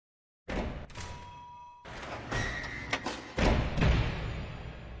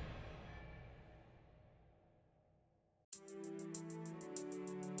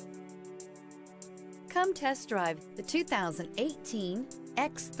Come test drive the 2018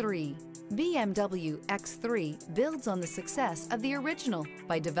 X3. BMW X3 builds on the success of the original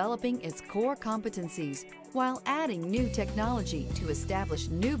by developing its core competencies while adding new technology to establish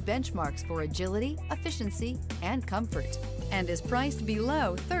new benchmarks for agility, efficiency, and comfort, and is priced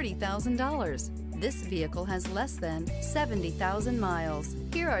below $30,000. This vehicle has less than 70,000 miles.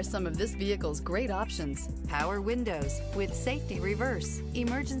 Here are some of this vehicle's great options: power windows with safety reverse,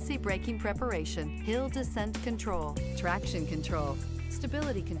 emergency braking preparation, hill descent control, traction control,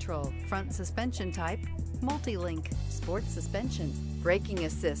 stability control, front suspension type, multi-link, sports suspension, braking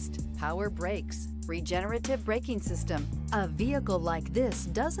assist, power brakes, regenerative braking system. A vehicle like this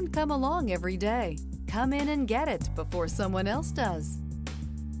doesn't come along every day. Come in and get it before someone else does.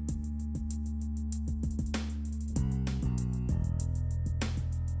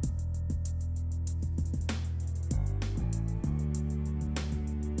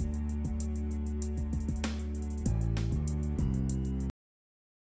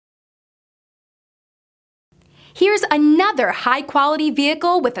 Here's another high-quality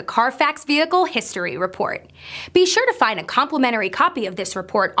vehicle with a CARFAX Vehicle History Report. Be sure to find a complimentary copy of this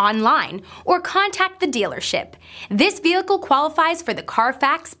report online or contact the dealership. This vehicle qualifies for the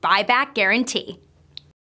CARFAX Buyback Guarantee.